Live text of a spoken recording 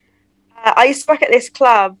I used to work at this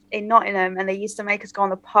club in Nottingham, and they used to make us go on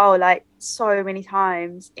the pole like so many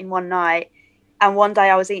times in one night. And one day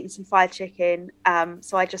I was eating some fried chicken,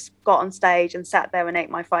 so I just got on stage and sat there and ate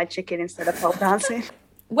my fried chicken instead of pole dancing.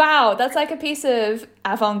 Wow, that's like a piece of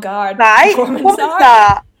avant-garde Right? performance What was art.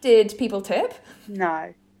 that? Did people tip?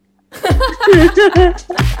 No.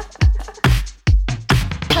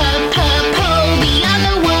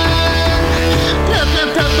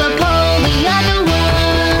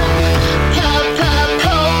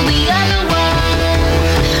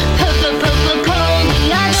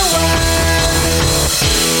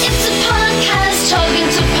 It's a podcast talking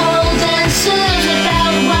to pole dancers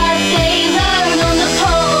about what they learn on the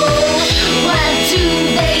pole. What do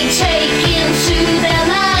they take into their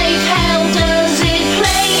life? How does it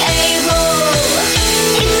play a role?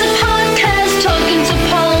 It's a podcast talking to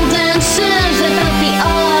pole dancers about the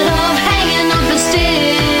art of hanging off a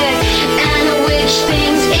stick and which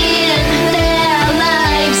things in their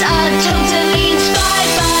lives are totally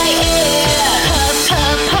inspired by it.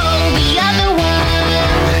 Pole the other one.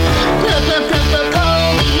 Pole the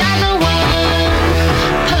other one.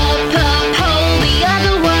 Pole the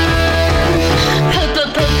other one.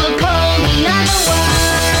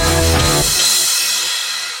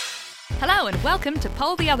 Hello and welcome to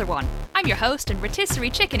Poll the Other One. I'm your host and rotisserie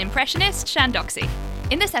chicken impressionist, Shandoxy.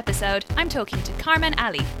 In this episode, I'm talking to Carmen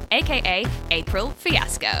Ali, aka April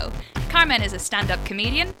Fiasco. Carmen is a stand-up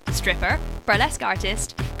comedian, stripper, burlesque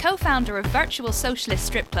artist, co-founder of virtual socialist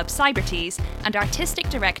strip club Cybertease, and artistic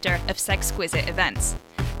director of Sexquisite events.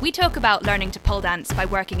 We talk about learning to pole dance by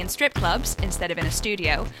working in strip clubs instead of in a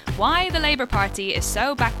studio, why the Labour Party is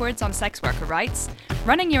so backwards on sex worker rights,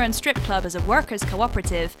 running your own strip club as a workers'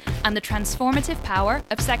 cooperative, and the transformative power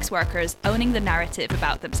of sex workers owning the narrative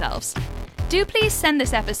about themselves. Do please send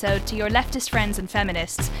this episode to your leftist friends and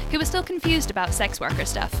feminists who are still confused about sex worker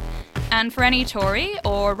stuff. And for any Tory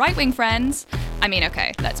or right-wing friends,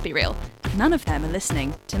 okay, let's be real, none of them are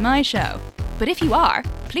listening to my show. But if you are,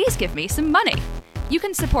 please give me some money. You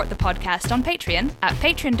can support the podcast on Patreon at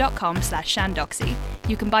patreon.com/Shandoxy.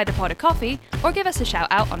 You can buy the pod a coffee or give us a shout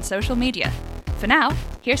out on social media. For now,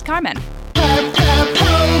 here's Carmen.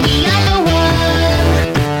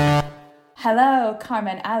 Hello,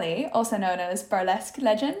 Carmen Ali, also known as burlesque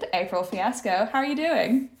legend April Fiasco. How are you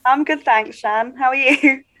doing? I'm good, thanks, Shan. How are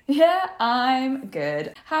you? Yeah, I'm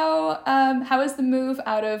good. How is the move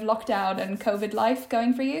out of lockdown and COVID life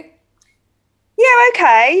going for you? Yeah,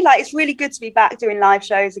 okay. Like, it's really good to be back doing live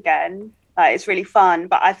shows again. Like, it's really fun.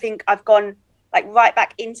 But I think I've gone like right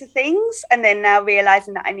back into things, and then now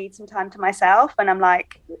realizing that I need some time to myself, and I'm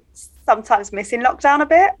like sometimes missing lockdown a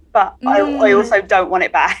bit, but I also don't want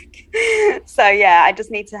it back. So yeah, I just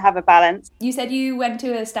need to have a balance. You said you went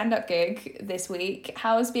to a stand-up gig this week.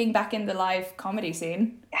 How's being back in the live comedy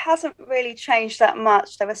scene? It hasn't really changed that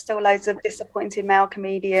much. There are still loads of disappointed male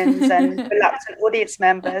comedians and reluctant audience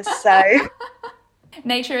members, so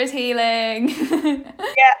nature is healing.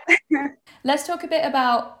 Yeah. Let's talk a bit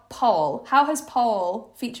about pole. How has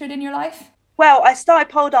pole featured in your life? Well, I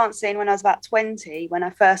started pole dancing when I was about 20, when I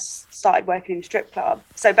first started working in a strip club.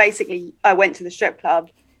 So basically, I went to the strip club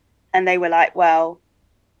and they were like, well,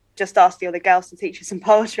 just ask the other girls to teach you some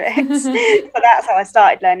pole tricks. So that's how I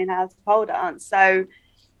started learning how to pole dance. So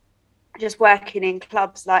just working in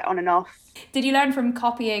clubs like on and off. Did you learn from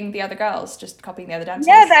copying the other girls, just copying the other dancers?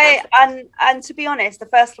 Yeah, and to be honest, the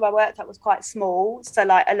first club I worked at was quite small, so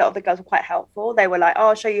like a lot of the girls were quite helpful. They were like, "Oh,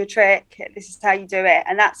 I'll show you a trick. This is how you do it,"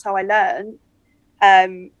 and that's how I learned.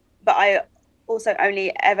 But I also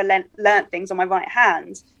only ever learnt things on my right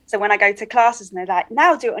hand. So when I go to classes and they're like,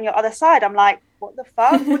 "Now do it on your other side," I'm like, "What the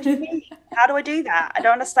fuck? What do you mean? How do I do that? I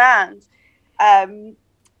don't understand."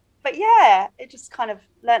 But yeah, it just kind of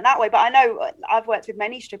learnt that way. But I know I've worked with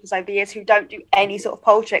many strippers over the years who don't do any sort of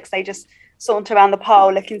pole tricks. They just saunter around the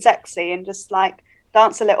pole looking sexy and just like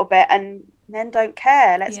dance a little bit, and men don't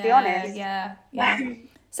care, let's be honest. Yeah.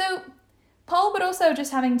 So pole, but also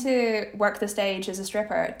just having to work the stage as a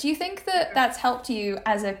stripper. Do you think that that's helped you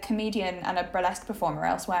as a comedian and a burlesque performer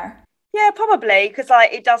elsewhere? Yeah, probably, because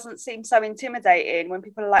like it doesn't seem so intimidating when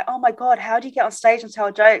people are like, "Oh my God, how do you get on stage and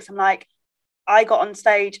tell jokes?" I'm like, I got on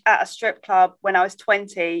stage at a strip club when I was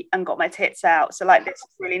 20 and got my tits out. So like, this is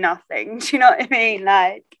really nothing. Do you know what I mean?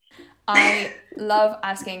 Like, I love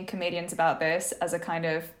asking comedians about this as a kind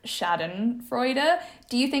of schadenfreude.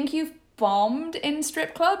 Do you think you've bombed in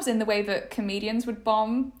strip clubs in the way that comedians would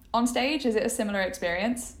bomb on stage? Is it a similar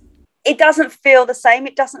experience? It doesn't feel the same.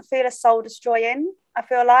 It doesn't feel as soul destroying. I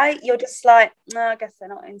feel like you're just like, no, I guess they're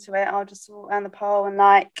not into it. I'll just walk around the pole and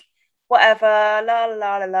like, whatever, la la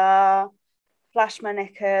la la la. Flash my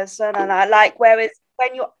knickers, la la la. Like, whereas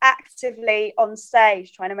when you're actively on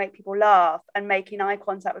stage trying to make people laugh and making eye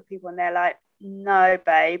contact with people and they're like, no,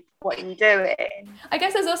 babe, what are you doing? I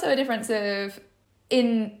guess there's also a difference of,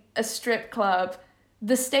 in a strip club,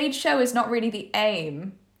 the stage show is not really the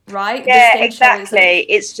aim, right? Yeah, the stage exactly. show is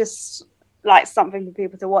It's just like something for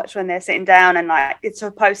people to watch when they're sitting down, and like it's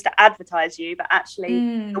supposed to advertise you, but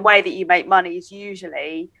actually the way that you make money is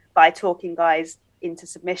usually by talking guys into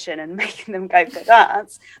submission and making them go for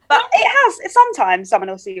dance. But sometimes someone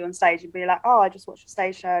will see you on stage and be like, oh, I just watched a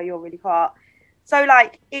stage show, you're really hot. So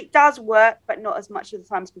like it does work, but not as much of the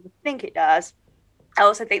time as people think it does. I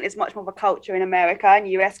also think there's much more of a culture in America and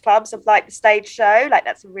US clubs of like the stage show, like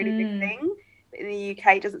that's a really big thing. But in the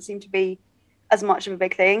UK it doesn't seem to be as much of a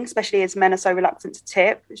big thing, especially as men are so reluctant to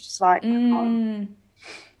tip. It's just like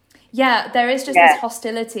yeah, there is just this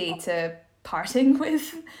hostility to parting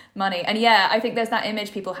with money. And yeah, I think there's that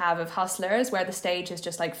image people have of hustlers where the stage is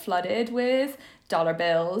just like flooded with dollar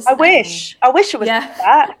bills. I wish it was like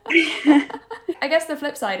that. I guess the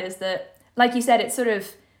flip side is that, like you said, it's sort of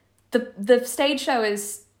the stage show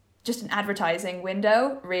is just an advertising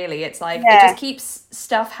window, really. It's like it just keeps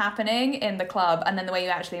stuff happening in the club, and then the way you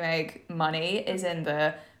actually make money is in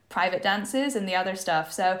the private dances and the other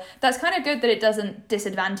stuff. So that's kind of good that it doesn't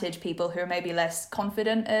disadvantage people who are maybe less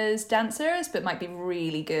confident as dancers but might be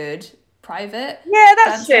really good private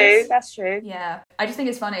That's true. Yeah, I just think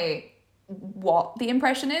it's funny what the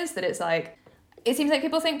impression is, that it's like, it seems like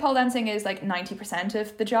people think pole dancing is like 90%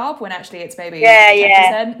 of the job when actually it's maybe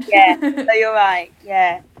 10%. Yeah, so you're right.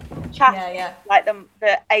 Like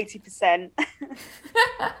the 80%.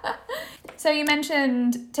 So you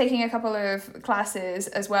mentioned taking a couple of classes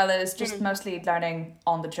as well as just mostly learning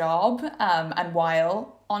on the job and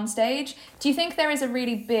while on stage. Do you think there is a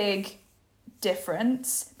really big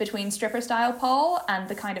difference between stripper style pole and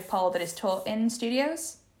the kind of pole that is taught in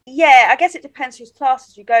studios? Yeah, I guess it depends whose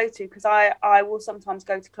classes you go to, because I will sometimes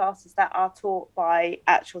go to classes that are taught by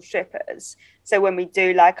actual strippers. So when we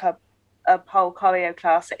do like a pole choreo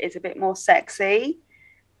class, it is a bit more sexy.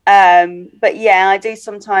 But yeah, I do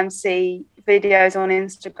sometimes see videos on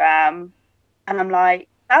Instagram and I'm like,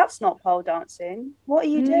 that's not pole dancing. What are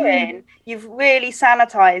you doing? You've really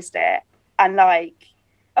sanitized it. And like,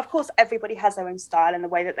 of course, everybody has their own style and the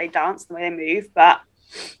way that they dance, the way they move. But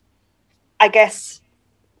I guess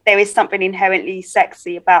there is something inherently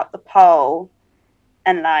sexy about the pole.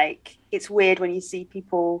 And like, it's weird when you see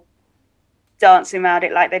people dancing around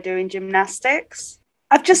it like they're doing gymnastics.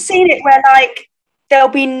 I've just seen it where like, there'll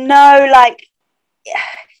be no like,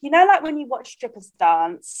 you know, like when you watch strippers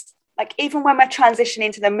dance, like even when we're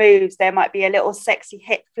transitioning to the moves, there might be a little sexy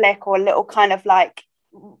hip flick or a little kind of like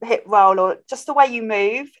hip roll, or just the way you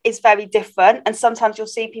move is very different. And sometimes you'll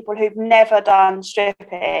see people who've never done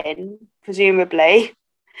stripping, presumably,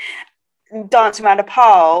 dancing around a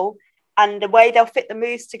pole, and the way they'll fit the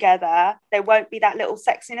moves together, there won't be that little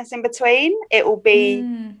sexiness in between. It will be, I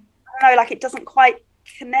don't know, like it doesn't quite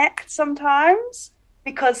connect sometimes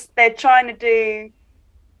because they're trying to do,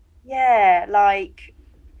 like,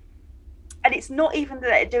 and it's not even that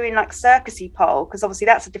they're doing like circusy pole, because obviously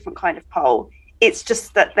that's a different kind of pole. It's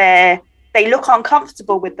just that they look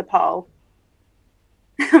uncomfortable with the pole.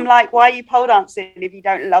 I'm like, why are you pole dancing if you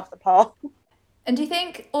don't love the pole? And do you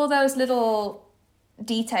think all those little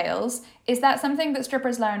details, is that something that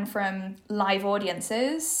strippers learn from live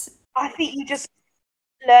audiences? I think you just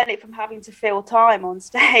learn it from having to fill time on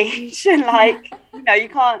stage. And like, you know, you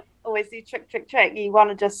can't always do trick. You want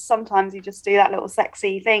to just, sometimes you just do that little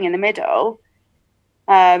sexy thing in the middle.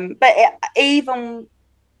 Even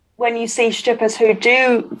when you see strippers who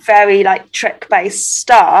do very like trick-based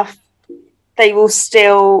stuff, they will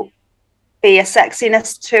still be a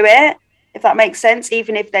sexiness to it, if that makes sense,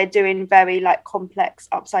 even if they're doing very like complex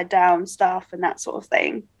upside down stuff and that sort of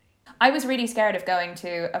thing. I was really scared of going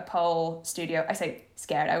to a pole studio. I say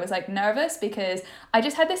scared, I was like nervous, because I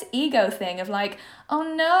just had this ego thing of like, oh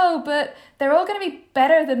no, but they're all going to be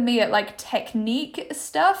better than me at like technique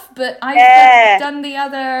stuff, but I've done the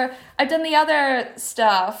other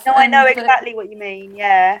stuff. No, I know exactly what you mean,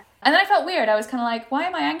 yeah. And then I felt weird. I was kind of like, why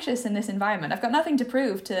am I anxious in this environment? I've got nothing to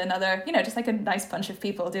prove to another, you know, just like a nice bunch of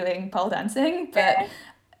people doing pole dancing. But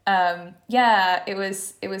it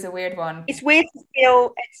was a weird one. It's weird to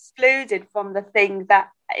feel excluded from the thing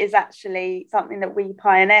that is actually something that we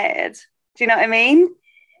pioneered. Do you know what I mean?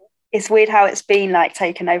 It's weird how it's been like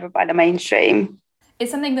taken over by the mainstream.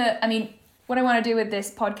 It's something that, I mean, what I want to do with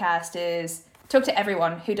this podcast is talk to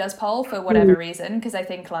everyone who does pole for whatever reason, because I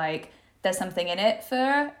think like there's something in it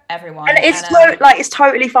for everyone. And it's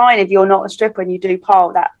totally fine if you're not a stripper and you do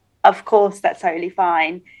pole. That, of course, that's totally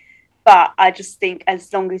fine. But I just think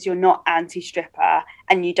as long as you're not anti-stripper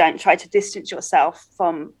and you don't try to distance yourself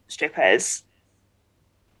from strippers,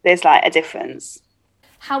 there's like a difference.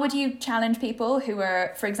 How would you challenge people who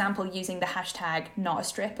are, for example, using the hashtag not a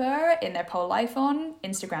stripper in their pole life on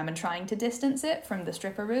Instagram and trying to distance it from the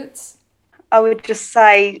stripper roots? I would just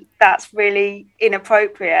say that's really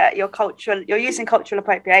inappropriate. You're using cultural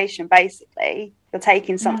appropriation, basically. You're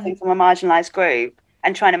taking something from a marginalised group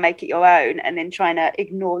and trying to make it your own and then trying to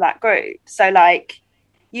ignore that group. So, like,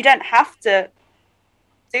 you don't have to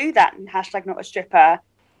do that in hashtag not a stripper.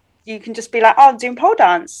 You can just be like, oh, I'm doing pole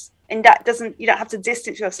dance. And you don't have to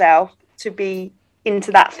distance yourself to be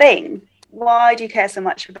into that thing. Why do you care so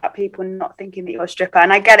much about people not thinking that you're a stripper?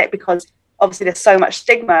 And I get it, because obviously there's so much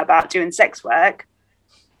stigma about doing sex work.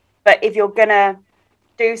 But if you're going to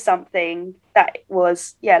do something that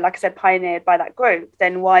was, like I said, pioneered by that group,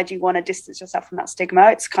 then why do you want to distance yourself from that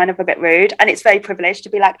stigma? It's kind of a bit rude. And it's very privileged to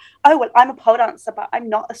be like, oh, well, I'm a pole dancer, but I'm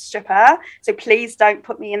not a stripper. So please don't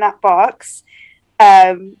put me in that box.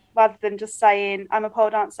 Rather than just saying I'm a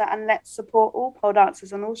pole dancer and let's support all pole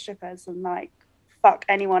dancers and all strippers, and like, fuck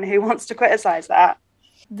anyone who wants to criticize that.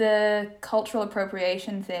 The cultural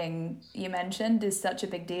appropriation thing you mentioned is such a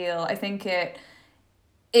big deal. I think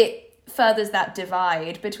it furthers that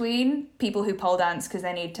divide between people who pole dance because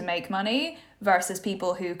they need to make money versus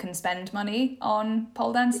people who can spend money on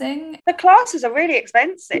pole dancing. The classes are really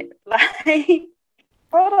expensive. Like,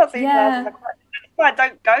 pole dancing classes are I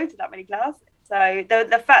don't go to that many classes. So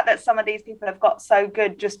the fact that some of these people have got so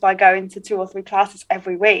good just by going to 2 or 3 classes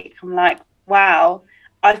every week, I'm like, wow,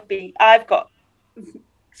 I've got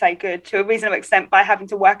so good to a reasonable extent by having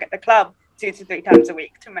to work at the club 2 to 3 times a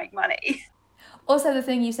week to make money. Also, the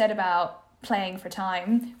thing you said about playing for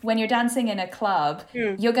time, when you're dancing in a club,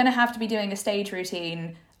 you're going to have to be doing a stage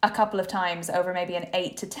routine a couple of times over maybe an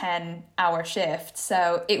 8 to 10 hour shift.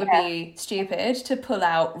 So it would be stupid to pull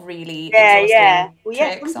out really exhausting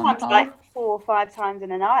tricks on the pole. Like 4 or 5 times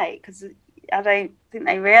in a night, because I don't think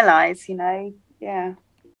they realise, You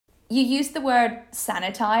used the word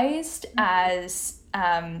sanitised as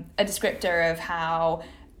a descriptor of how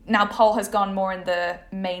now pole has gone more in the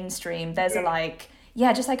mainstream. There's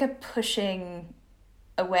just like a pushing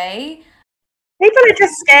away. People are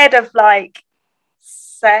just scared of like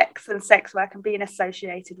sex and sex work and being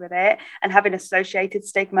associated with it and having associated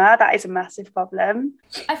stigma. That is a massive problem.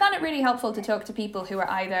 I found it really helpful to talk to people who are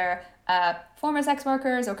either former sex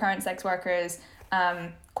workers or current sex workers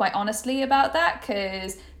quite honestly about that,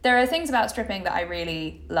 because there are things about stripping that I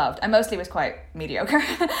really loved. I mostly was quite mediocre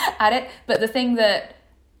at it, but the thing that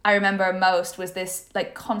I remember most was this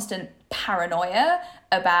like constant paranoia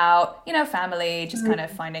about, family, just kind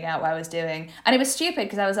of finding out what I was doing. And it was stupid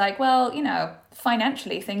because I was like, well,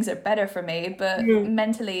 financially things are better for me, but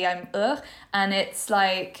mentally I'm and it's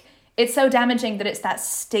like, it's so damaging that it's that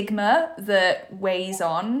stigma that weighs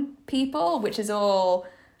on people, which is all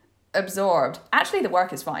absorbed. Actually, the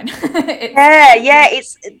work is fine.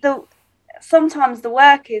 Sometimes the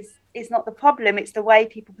work is not the problem, it's the way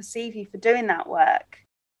people perceive you for doing that work.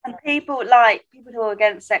 And people who are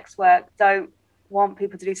against sex work don't want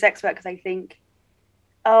people to do sex work because they think,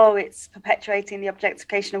 oh, it's perpetuating the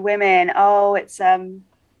objectification of women, oh, it's playing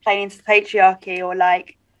into the patriarchy, or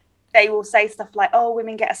like they will say stuff like, oh,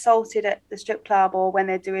 women get assaulted at the strip club or when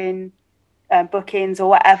they're doing bookings or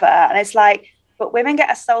whatever. And it's like, but women get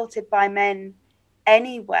assaulted by men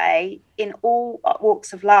anyway in all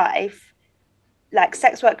walks of life. Like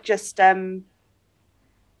sex work just shines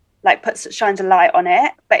a light on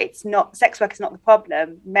it, but it's not, sex work is not the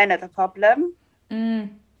problem. Men are the problem.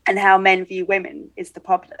 And how men view women is the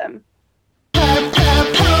problem.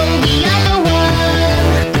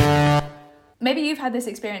 Maybe you've had this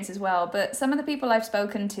experience as well, but some of the people I've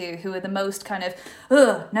spoken to who are the most kind of,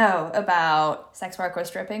 no, about sex work or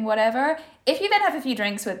stripping, whatever, if you then have a few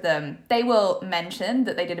drinks with them, they will mention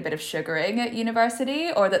that they did a bit of sugaring at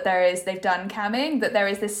university, or that they've done camming, that there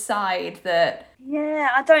is this side that... Yeah,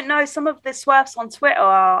 I don't know. Some of the swerves on Twitter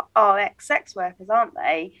are ex-sex workers, aren't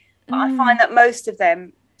they? But I find that most of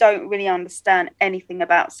them don't really understand anything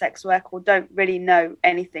about sex work or don't really know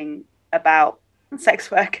anything about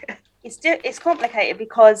sex workers. It's complicated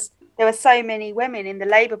because there are so many women in the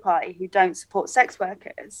Labour Party who don't support sex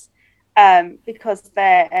workers because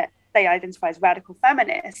they identify as radical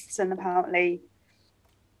feminists, and apparently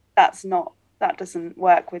that doesn't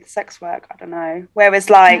work with sex work. I don't know. Whereas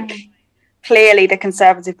clearly the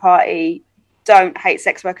Conservative Party don't hate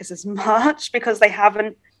sex workers as much because they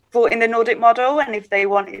haven't brought in the Nordic model, and if they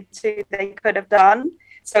wanted to, they could have done.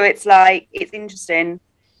 So it's interesting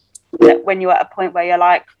that when you're at a point where you're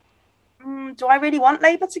like, do I really want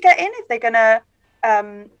Labour to get in if they're going to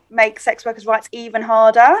make sex workers' rights even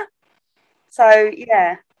harder. So,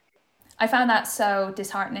 yeah. I found that so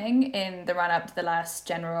disheartening in the run-up to the last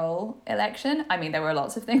general election. I mean, there were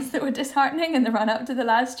lots of things that were disheartening in the run-up to the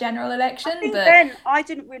last general election. I think but then I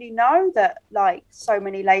didn't really know that like so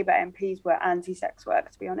many Labour MPs were anti-sex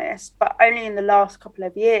work, to be honest. But only in the last couple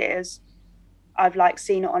of years, I've like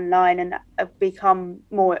seen it online and I've become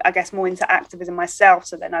more, I guess, more into activism myself.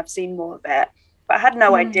 So then I've seen more of it. But I had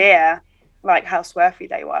no idea like how swerfy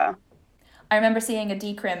they were. I remember seeing a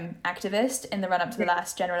decrim activist in the run-up to the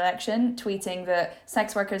last general election tweeting that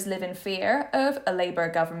sex workers live in fear of a Labour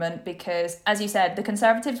government because, as you said, the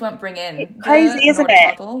Conservatives won't bring in It's crazy, isn't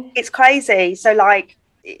it? Model. It's crazy. So, like,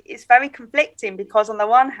 it's very conflicting because on the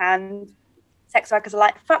one hand, sex workers are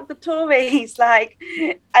like, fuck the Tories, like,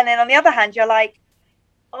 and then on the other hand, you're like,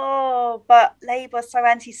 oh, but Labour's so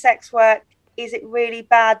anti-sex work. Is it really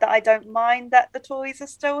bad that I don't mind that the Tories are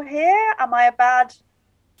still here? Am I a bad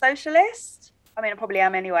socialist? I mean, I probably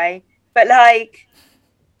am anyway, but like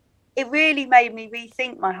it really made me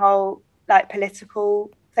rethink my whole like political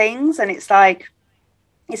things, and it's like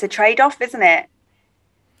it's a trade-off, isn't it?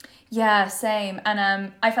 Yeah, same.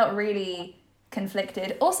 And I felt really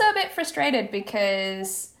conflicted, also a bit frustrated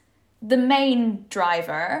because the main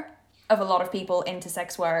driver of a lot of people into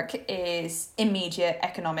sex work is immediate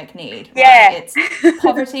economic need. Yeah. Right? It's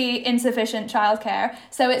poverty, insufficient childcare.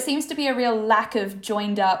 So it seems to be a real lack of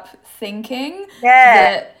joined up thinking. Yeah.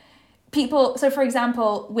 That people, so for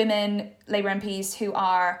example, women Labour MPs who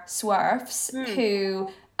are SWERFs, who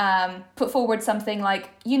put forward something like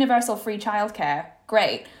universal free childcare.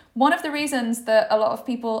 Great. One of the reasons that a lot of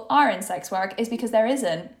people are in sex work is because there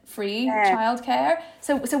isn't free childcare.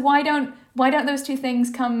 So why don't those two things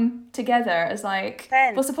come together as like,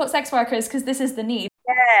 we'll support sex workers because this is the need.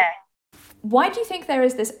 Yeah. Why do you think there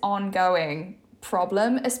is this ongoing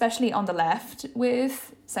problem, especially on the left,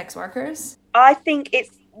 with sex workers? I think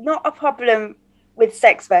it's not a problem with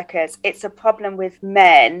sex workers. It's a problem with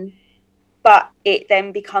men, but it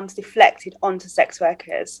then becomes deflected onto sex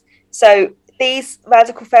workers. So these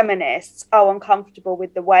radical feminists are uncomfortable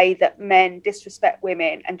with the way that men disrespect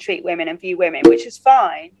women and treat women and view women, which is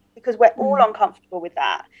fine because we're all uncomfortable with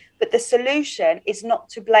that. But the solution is not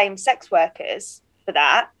to blame sex workers for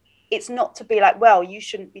that. It's not to be like, well, you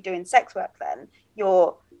shouldn't be doing sex work then.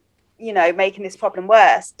 You're, making this problem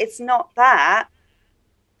worse. It's not that.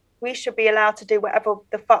 We should be allowed to do whatever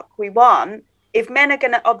the fuck we want. If men are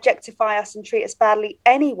going to objectify us and treat us badly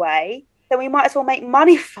anyway, then we might as well make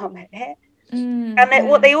money from it. And then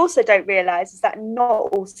what they also don't realise is that not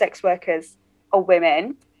all sex workers are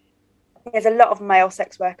women. There's a lot of male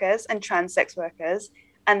sex workers and trans sex workers,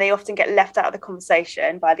 and they often get left out of the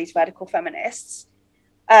conversation by these radical feminists.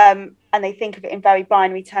 And they think of it in very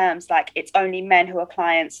binary terms, like it's only men who are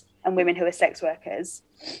clients and women who are sex workers,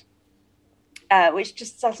 which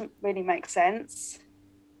just doesn't really make sense.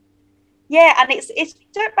 Yeah, and it's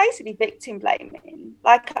basically victim blaming.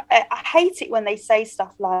 Like, I hate it when they say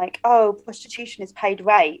stuff like, oh, prostitution is paid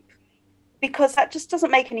rape, because that just doesn't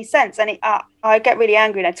make any sense. And I get really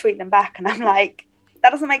angry and I tweet them back and I'm like,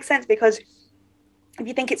 that doesn't make sense, because if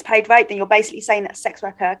you think it's paid rape, then you're basically saying that a sex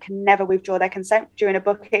worker can never withdraw their consent during a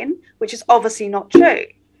booking, which is obviously not true.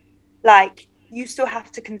 Like, you still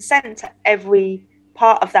have to consent to every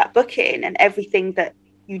part of that booking and everything that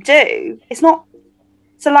you do. It's not...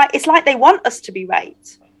 So, like, it's like they want us to be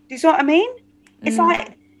raped. Do you see what I mean? It's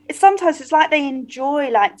like, sometimes it's like they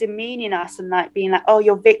enjoy, like, demeaning us and, like, being like, oh,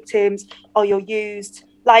 you're victims, oh, you're used.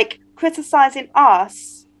 Like, criticising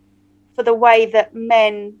us for the way that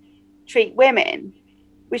men treat women,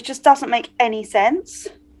 which just doesn't make any sense.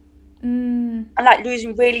 And, like,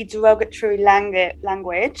 using really derogatory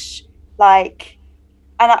language. Like,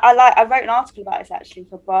 and I wrote an article about this, actually,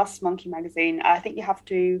 for Brass Monkey magazine. I think you have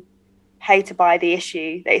to pay to buy the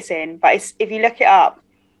issue that it's in, but if you look it up,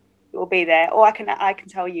 it will be there, or I can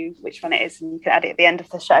tell you which one it is and you can add it at the end of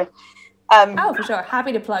the show. For sure,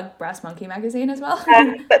 happy to plug Brass Monkey magazine as well.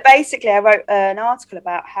 But basically I wrote an article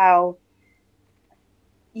about how,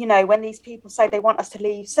 when these people say they want us to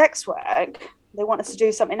leave sex work, they want us to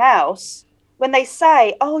do something else, when they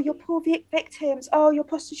say, oh, you're poor victims, oh, you're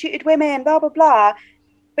prostituted women, blah blah blah,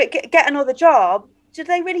 but get another job, do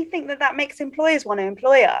they really think that makes employers want to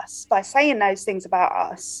employ us by saying those things about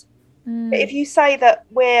us? But if you say that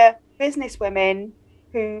we're business women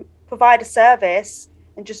who provide a service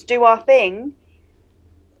and just do our thing,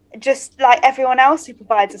 just like everyone else who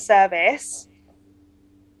provides a service,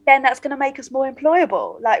 then that's going to make us more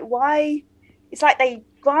employable. Like, why? It's like they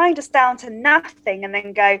grind us down to nothing and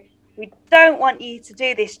then go, we don't want you to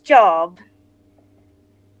do this job.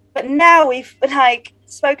 But now we've, like,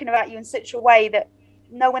 spoken about you in such a way that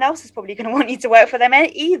no one else is probably going to want you to work for them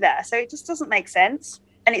either. So it just doesn't make sense.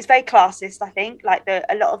 And it's very classist, I think. Like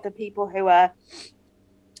a lot of the people who are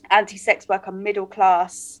anti-sex work are middle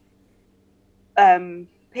class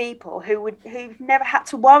people who've never had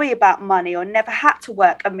to worry about money or never had to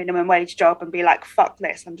work a minimum wage job and be like, fuck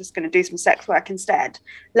this, I'm just going to do some sex work instead.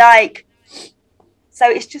 Like, so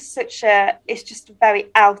it's just a very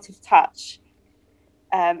out of touch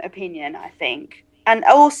opinion, I think. And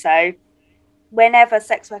also, whenever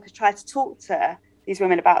sex workers try to talk to these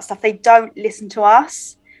women about stuff, they don't listen to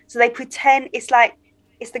us. So they pretend it's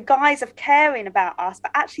the guise of caring about us,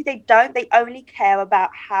 but actually they don't. They only care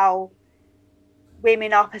about how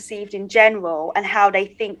women are perceived in general and how they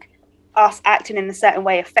think us acting in a certain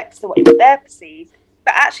way affects the way that they're perceived.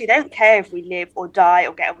 But actually they don't care if we live or die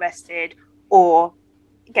or get arrested or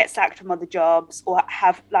get sacked from other jobs or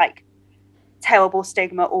have like terrible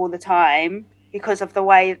stigma all the time because of the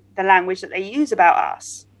language that they use about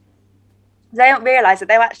us. They don't realise that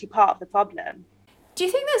they're actually part of the problem. Do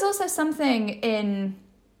you think there's also something in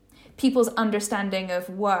people's understanding of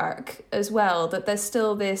work as well, that there's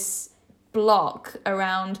still this block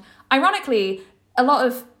around, ironically, a lot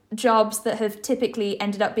of jobs that have typically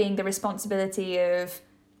ended up being the responsibility of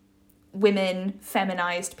women,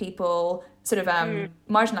 feminized people, sort of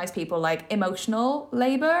marginalized people, like emotional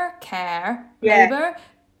labor, care, labor.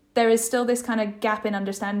 There is still this kind of gap in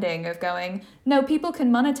understanding of going, no, people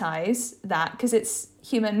can monetize that because it's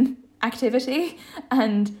human activity,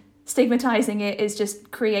 and stigmatizing it is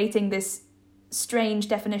just creating this strange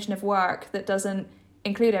definition of work that doesn't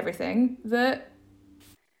include everything.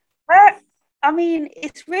 I mean,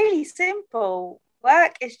 it's really simple.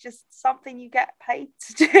 Work is just something you get paid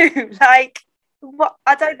to do. Like, what?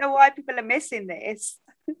 I don't know why people are missing this.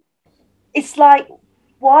 It's like,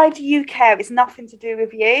 why do you care? It's nothing to do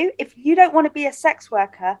with you. If you don't want to be a sex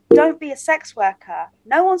worker, don't be a sex worker.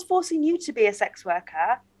 No one's forcing you to be a sex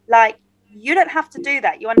worker. Like, you don't have to do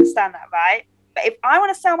that. You understand that, right? But if I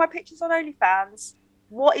want to sell my pictures on OnlyFans,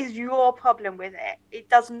 what is your problem with it? It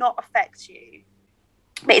does not affect you.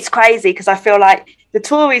 But it's crazy because I feel like the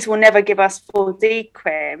Tories will never give us full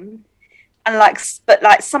decrim,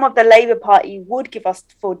 but some of the Labour Party would give us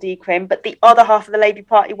full decrim, but the other half of the Labour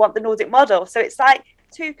Party want the Nordic model. So it's like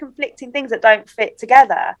two conflicting things that don't fit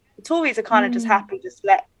together. The Tories are kind of just happy, just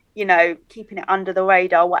keeping it under the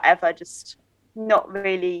radar, whatever, just not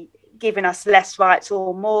really giving us less rights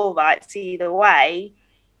or more rights either way.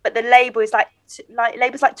 But the Labour is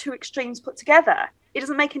Labour's like two extremes put together. It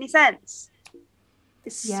doesn't make any sense.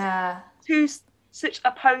 It's two such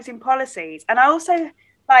opposing policies. And I also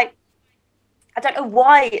I don't know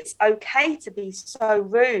why it's okay to be so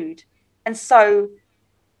rude and so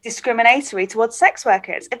discriminatory towards sex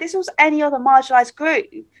workers. If this was any other marginalised group,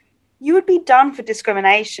 you would be done for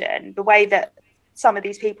discrimination the way that some of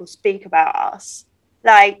these people speak about us.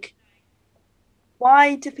 Like,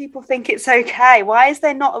 why do people think it's okay? Why is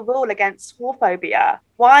there not a rule against whorephobia?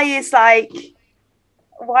 Why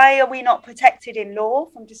are we not protected in law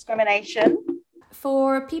from discrimination?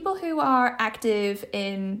 For people who are active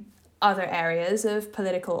in other areas of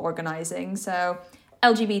political organising, so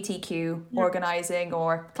LGBTQ organising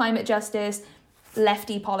or climate justice,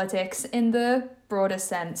 lefty politics in the broadest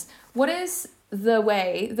sense, what is the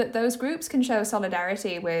way that those groups can show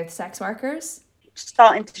solidarity with sex workers?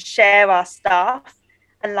 Starting to share our stuff,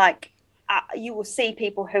 and you will see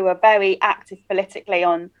people who are very active politically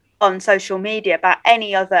on social media about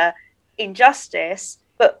any other injustice,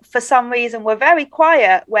 but for some reason were very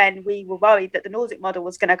quiet when we were worried that the Nordic model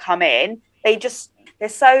was going to come in. They're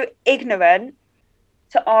so ignorant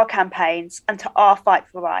to our campaigns and to our fight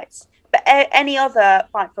for rights. But any other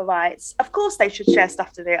fight for rights, of course they should share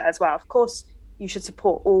stuff to do it as well. Of course you should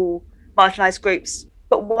support all marginalised groups.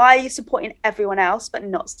 But why are you supporting everyone else but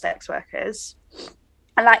not sex workers?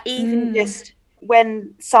 And even just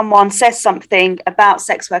when someone says something about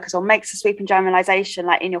sex workers or makes a sweeping generalisation,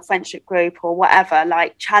 like in your friendship group or whatever,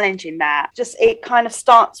 like challenging that, just it kind of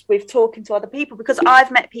starts with talking to other people. Because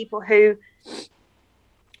I've met people who,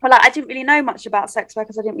 I didn't really know much about sex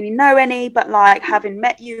workers. I didn't really know any, but having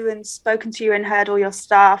met you and spoken to you and heard all your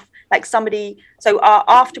stuff, after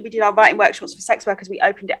we did our writing workshops for sex workers, we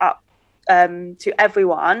opened it up to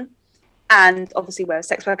everyone. And obviously we're a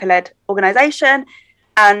sex worker led organisation.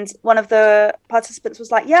 And one of the participants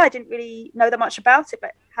was like, I didn't really know that much about it,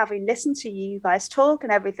 but having listened to you guys talk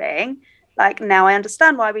and everything, now I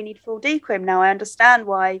understand why we need full decrim. Now I understand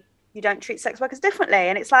why you don't treat sex workers differently.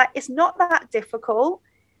 And it's it's not that difficult.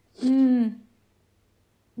 I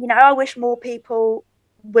wish more people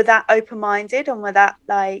were that open-minded and were that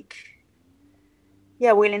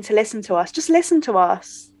willing to listen to us. Just listen to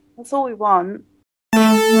us. That's all we want.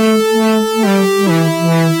 Can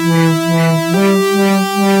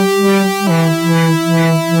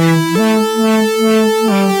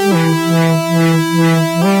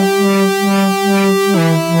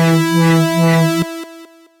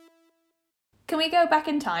we go back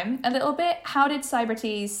in time a little bit? How did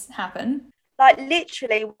Cybertease happen? Like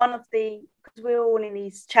literally because we were all in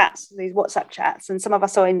these chats, these WhatsApp chats, and some of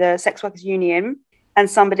us are in the Sex Workers Union, and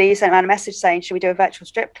somebody sent around a message saying, should we do a virtual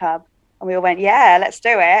strip club? And we all went, yeah, let's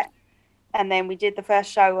do it. And then we did the first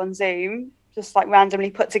show on Zoom, just like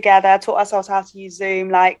randomly put together, taught ourselves how to use Zoom,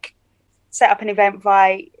 like set up an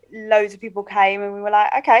Eventbrite, loads of people came, and we were like,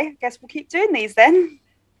 okay, I guess we'll keep doing these then.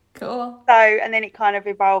 Cool. So, and then it kind of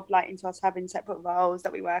evolved like into us having separate roles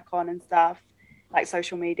that we work on and stuff, like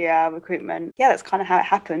social media, recruitment. Yeah, that's kind of how it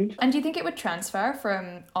happened. And do you think it would transfer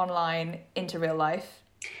from online into real life?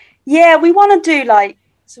 Yeah, we want to do like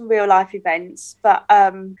some real life events, but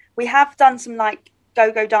we have done some like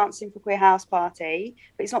go-go dancing for Queer House Party,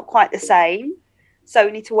 but it's not quite the same. So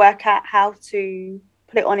we need to work out how to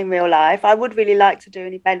put it on in real life. I would really like to do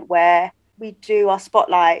an event where we do our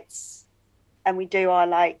spotlights and we do our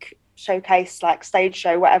like showcase, like stage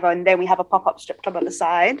show, whatever, and then we have a pop-up strip club on the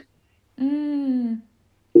side. So,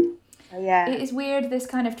 yeah. It is weird, this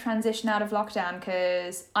kind of transition out of lockdown,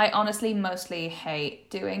 because I honestly mostly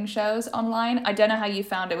hate doing shows online. I don't know how you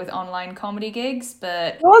found it with online comedy gigs,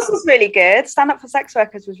 but Yours was really good. Stand Up for Sex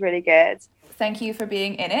Workers was really good. thank you for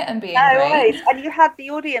being in it and being No great. worries. And you had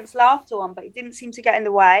the audience laughter on, but it didn't seem to get in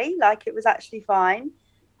the way. Like it was actually fine.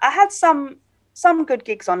 I had some good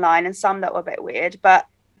gigs online and some that were a bit weird, but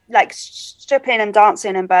like stripping and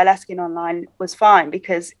dancing and burlesquing online was fine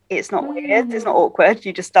because it's not weird, it's not awkward.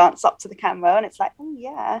 You just dance up to the camera and it's like, oh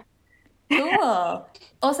yeah. Cool.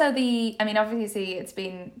 Also, obviously it's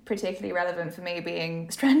been particularly relevant for me being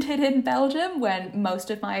stranded in Belgium when most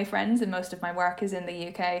of my friends and most of my work is in the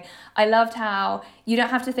UK. I loved how you don't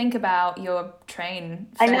have to think about your train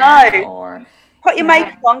fare. I know. Or Put your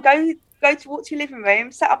makeup on, go to walk to your living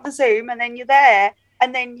room, set up the Zoom, and then you're there.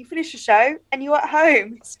 And then you finish the show and you're at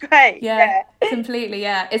home. It's great. Yeah, completely.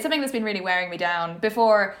 Yeah. It's something that's been really wearing me down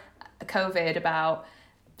before COVID about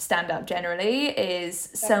stand-up generally is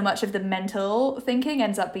so much of the mental thinking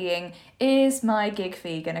ends up being, is my gig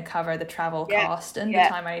fee going to cover the travel cost and the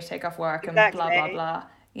time I need to take off work and blah, blah, blah.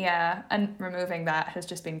 Yeah. And removing that has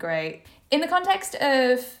just been great. In the context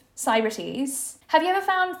of Cybertease, have you ever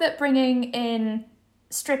found that bringing in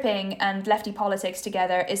stripping and lefty politics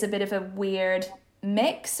together is a bit of a weird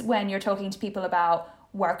mix when you're talking to people about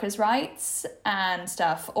workers' rights and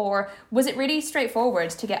stuff? Or was it really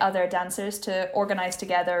straightforward to get other dancers to organise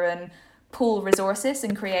together and pool resources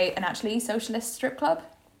and create an actually socialist strip club?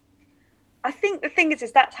 I think the thing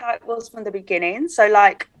is that's how it was from the beginning. So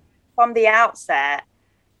like from the outset,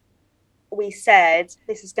 we said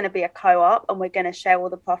this is going to be a co-op and we're going to share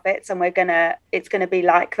all the profits and it's going to be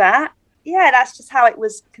like that. Yeah, that's just how it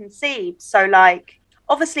was conceived. So like,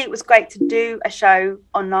 obviously, it was great to do a show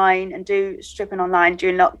online and do stripping online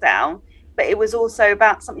during lockdown, but it was also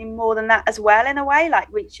about something more than that as well, in a way, like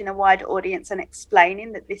reaching a wider audience and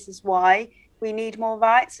explaining that this is why we need more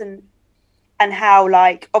rights and how,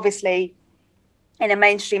 like, obviously, in a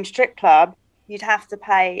mainstream strip club, you'd have to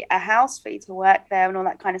pay a house fee to work there and all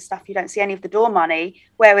that kind of stuff. You don't see any of the door money,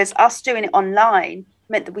 whereas us doing it online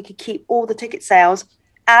meant that we could keep all the ticket sales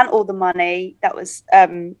and all the money that was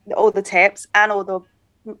all the tips and all the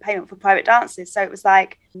payment for private dances. So it was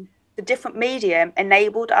like the different medium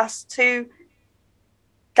enabled us to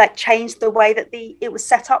like change the way that it was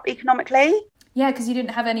set up economically. Yeah, because you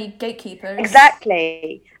didn't have any gatekeepers.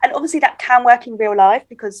 Exactly. And obviously that can work in real life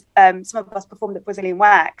because some of us performed at Brazilian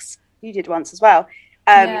Wax. You did once as well.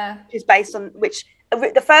 Which is based on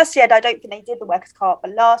the first year I don't think they did the workers co-op,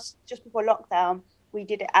 but just before lockdown we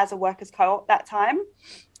did it as a workers co-op that time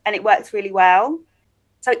and it worked really well.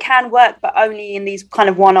 So it can work, but only in these kind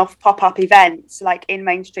of one-off pop-up events, like in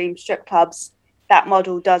mainstream strip clubs, that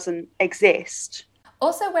model doesn't exist.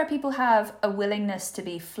 Also where people have a willingness to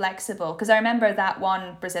be flexible, because I remember that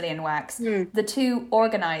one Brazilian Wax, the two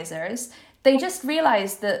organisers, they just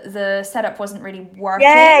realised that the setup wasn't really working.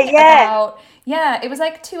 It was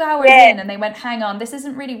like 2 hours in and they went, hang on, this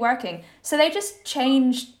isn't really working. So they just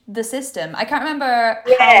changed the system. I can't remember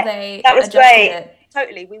how they adjusted it.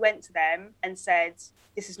 Totally. We went to them and said,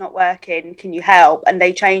 this is not working, can you help? And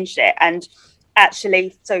they changed it. And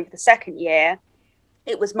actually, so the second year,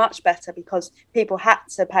 it was much better because people had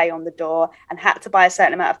to pay on the door and had to buy a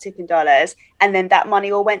certain amount of tipping dollars. And then that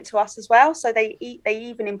money all went to us as well. So they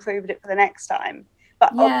even improved it for the next time.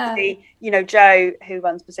 But obviously, Jo, who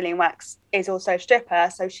runs Brazilian Wax, is also a stripper.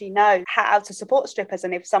 So she knows how to support strippers.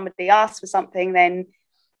 And if somebody asks for something, then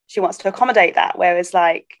she wants to accommodate that. Whereas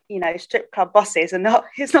like, you know, strip club bosses are not,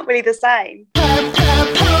 it's not really the same.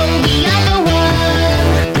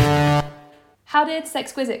 How did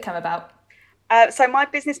Sexquisite come about? So my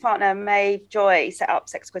business partner, Maeve Joy, set up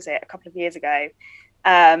Sexquisite a couple of years ago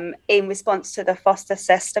in response to the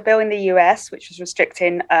FOSTA-SESTA bill in the US, which was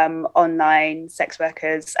restricting online sex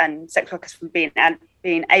workers and sex workers from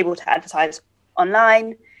being able to advertise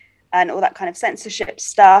online and all that kind of censorship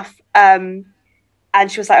stuff. And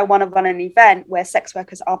she was like, I want to run an event where sex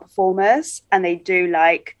workers are performers and they do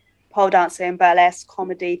like pole dancing, burlesque,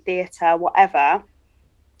 comedy, theatre, whatever.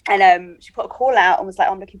 And she put a call out and was like,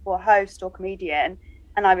 I'm looking for a host or comedian.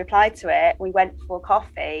 And I replied to it. We went for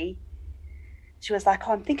coffee. She was like,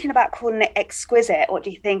 oh, I'm thinking about calling it Exquisite. What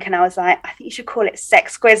do you think? And I was like, I think you should call it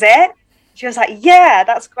Sexquisite. She was like, yeah,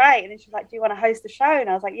 that's great. And then she was like, do you want to host the show? And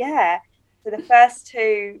I was like, yeah. So the first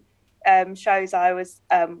two shows I was,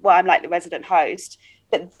 I'm like the resident host.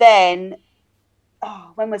 But then,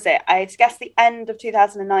 when was it? I guess the end of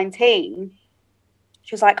 2019.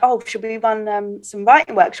 She was like, oh, should we run some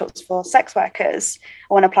writing workshops for sex workers?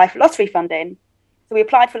 I want to apply for lottery funding. So we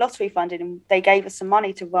applied for lottery funding and they gave us some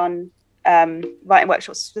money to run writing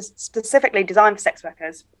workshops specifically designed for sex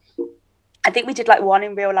workers. I think we did like one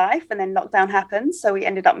in real life and then lockdown happened. So we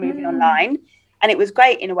ended up moving online. And it was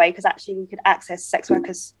great in a way because actually we could access sex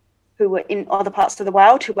workers who were in other parts of the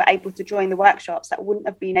world who were able to join the workshops that wouldn't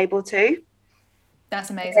have been able to. That's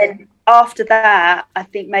amazing. And after that, I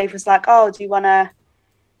think Maeve was like, oh, do you want to,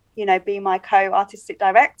 you know, be my co-artistic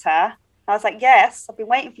director? I was like, yes, I've been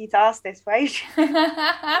waiting for you to ask this for ages. So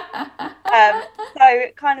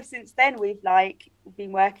kind of since then, we've like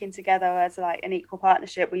been working together as like an equal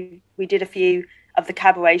partnership. We did a few of the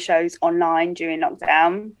cabaret shows online during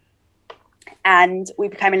lockdown and we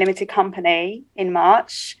became a limited company in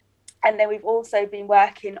March. And then we've also been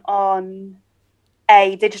working on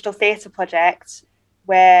a digital theatre project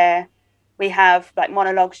where we have like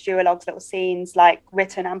monologues, duologues, little scenes like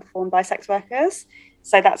written and performed by sex workers.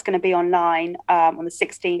 So that's going to be online on the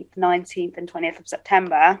 16th, 19th and 20th of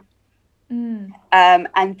September.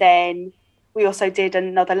 And then we also did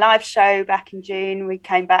another live show back in June. We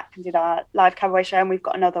came back and did our live cabaret show and we've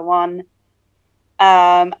got another one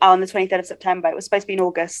on the 23rd of September. It was supposed to be in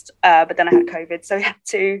August, but then I had COVID, so we had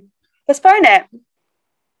to postpone it.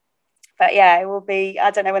 But yeah, it will be, I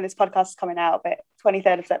don't know when this podcast is coming out, but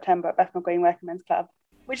 23rd of September at Bethnal Green Working Men's Club,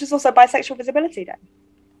 which is also Bisexual Visibility Day.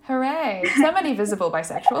 Hooray. So many visible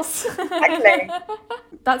bisexuals. Exactly.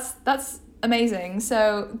 That's amazing.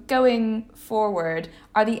 So going forward,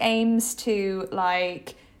 are the aims to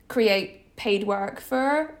like create paid work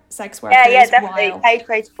for sex workers? Yeah, definitely. Paid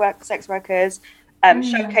creative work for sex workers,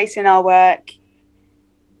 showcasing our work,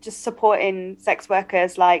 just supporting sex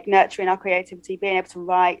workers, like nurturing our creativity, being able to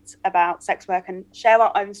write about sex work and share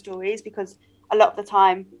our own stories, because a lot of the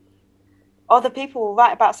time other people will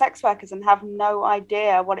write about sex workers and have no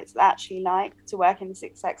idea what it's actually like to work in the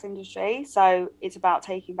sex industry. So it's about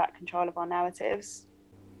taking back control of our narratives.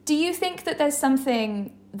 Do you think that there's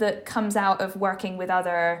something that comes out of working with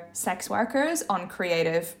other sex workers on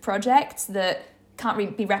creative projects that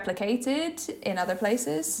can't be replicated in other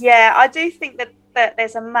places? Yeah, I do think that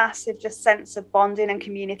there's a massive just sense of bonding and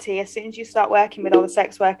community as soon as you start working with other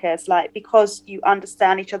sex workers, like because you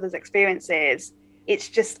understand each other's experiences. It's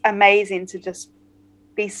just amazing to just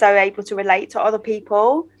be so able to relate to other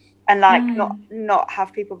people and like not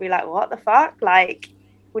have people be like, what the fuck? Like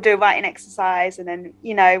we'll do a writing exercise and then,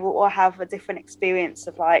 you know, we'll have a different experience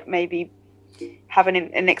of like maybe having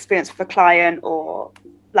an experience with a client or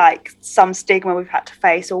like some stigma we've had to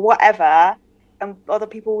face or whatever, and other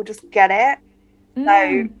people will just get it.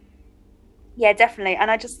 So yeah, definitely.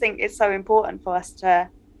 And I just think it's so important for us to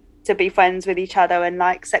be friends with each other, and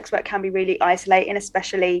like sex work can be really isolating,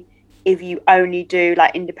 especially if you only do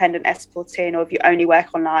like independent escorting or if you only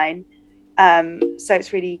work online. So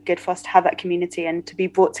it's really good for us to have that community and to be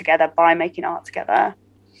brought together by making art together.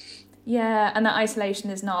 Yeah, and that isolation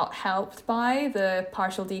is not helped by the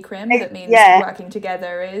partial decrim that means working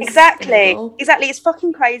together is illegal. Exactly. It's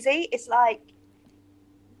fucking crazy. It's like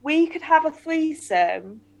we could have a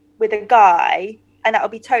threesome with a guy and that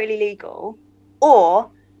would be totally legal, or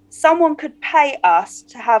someone could pay us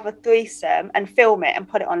to have a threesome and film it and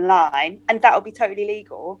put it online, and that would be totally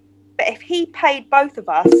legal. But if he paid both of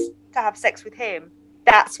us to have sex with him,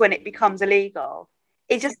 that's when it becomes illegal.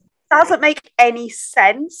 It just doesn't make any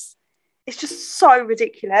sense. It's just so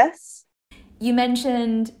ridiculous. You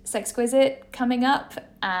mentioned Sexquisite coming up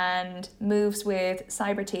and moves with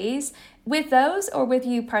Cybertease. With those, or with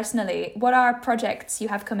you personally, what are projects you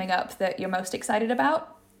have coming up that you're most excited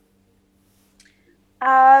about?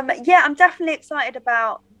 I'm definitely excited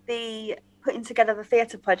about the putting together the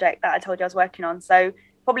theatre project that I told you I was working on. So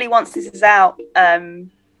probably once this is out, the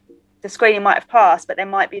screening might have passed, but there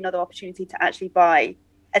might be another opportunity to actually buy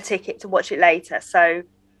a ticket to watch it later. So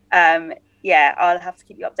yeah, I'll have to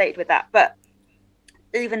keep you updated with that. But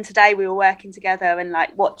even today we were working together and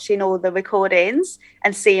like watching all the recordings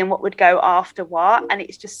and seeing what would go after what, and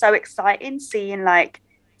it's just so exciting seeing like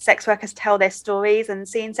sex workers tell their stories and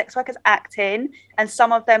seeing sex workers acting, and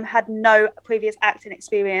some of them had no previous acting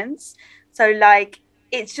experience. So like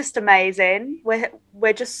it's just amazing.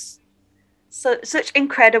 We're just such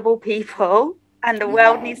incredible people, and the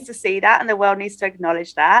world needs to see that, and the world needs to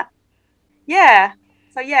acknowledge that. Yeah.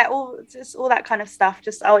 So yeah, all that kind of stuff.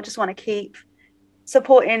 I just want to keep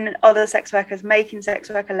supporting other sex workers, making sex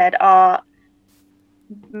worker led art,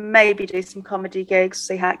 maybe do some comedy gigs,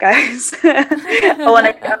 see how it goes.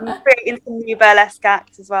 I'm creating some new burlesque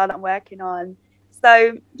acts as well that I'm working on.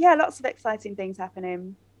 So yeah, lots of exciting things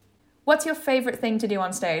happening. What's your favourite thing to do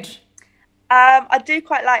on stage? I do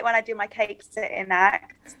quite like when I do my cake sitting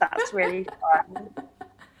act. That's really fun.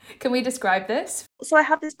 Can we describe this? So I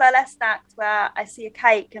have this burlesque act where I see a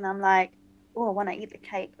cake and I'm like, oh, I want to eat the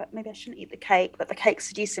cake, but maybe I shouldn't eat the cake, but the cake's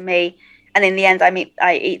seducing me. And in the end, I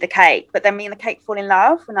eat the cake, but then me and the cake fall in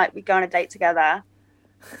love and like we go on a date together.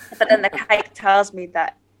 But then the cake tells me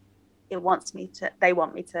that they want me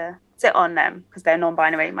to sit on them because they're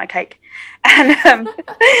non-binary, my cake. And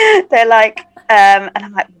they're like, and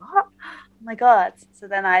I'm like, what? Oh my God. So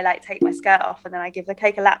then I like take my skirt off and then I give the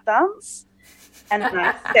cake a lap dance. And then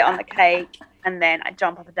I sit on the cake and then I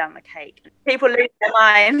jump up and down the cake. People lose their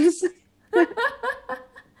minds.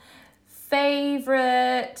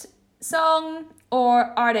 Favorite song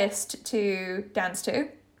or artist to dance to?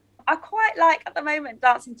 I quite like at the moment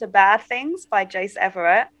Dancing to Bad Things by Jace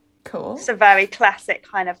Everett. Cool. It's a very classic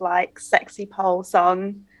kind of like sexy pole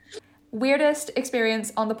song. Weirdest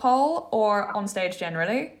experience on the pole or on stage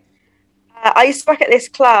generally? I used to work at this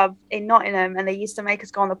club in Nottingham and they used to make us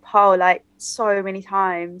go on the pole like so many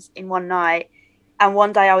times in one night. And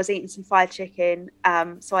one day I was eating some fried chicken,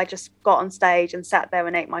 so I just got on stage and sat there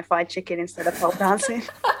and ate my fried chicken instead of pole dancing.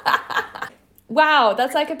 Wow,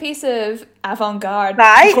 that's like a piece of avant-garde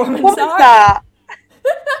Right? performance What was art. that?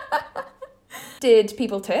 Did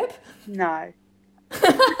people tip? No.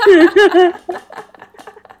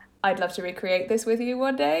 I'd love to recreate this with you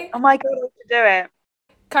one day. Oh my God, we should do it.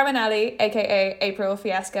 Carmen Ali, aka April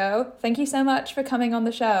Fiasco, thank you so much for coming on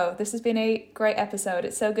the show. This has been a great episode.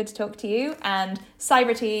 It's so good to talk to you. And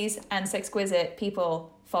Cybertease and Sexquisite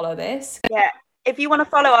people follow this. Yeah. If you want to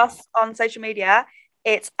follow us on social media,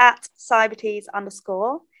 it's at Cybertease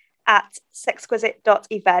 _ at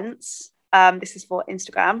sexquisite.events. This is for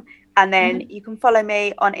Instagram. And then you can follow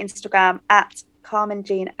me on Instagram at Carmen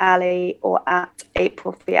Jean Ali or at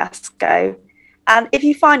April Fiasco. And if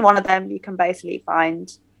you find one of them, you can basically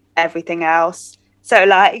find everything else. So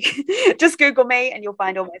like, just Google me and you'll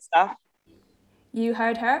find all my stuff. You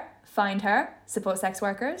heard her. Find her. Support sex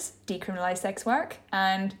workers. Decriminalize sex work.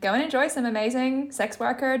 And go and enjoy some amazing sex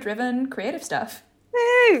worker-driven creative stuff.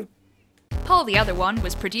 Woo! Paul the Other One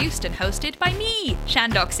was produced and hosted by me,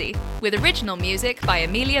 Shandoxy, with original music by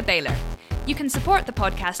Amelia Baylor. You can support the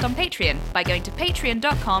podcast on Patreon by going to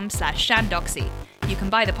patreon.com/Shandoxy. You can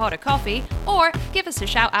buy the pod a coffee or give us a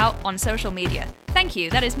shout out on social media. Thank you,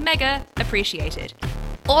 that is mega appreciated.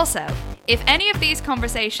 Also, if any of these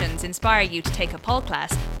conversations inspire you to take a pole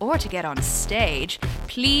class or to get on stage,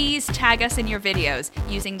 please tag us in your videos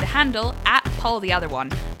using the handle at Paul the Other One,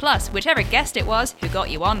 plus whichever guest it was who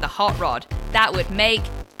got you on the hot rod. That would make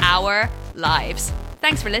our lives.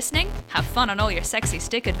 Thanks for listening, have fun on all your sexy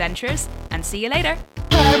stick adventures, and see you later.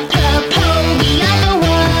 Paul the Other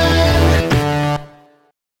One.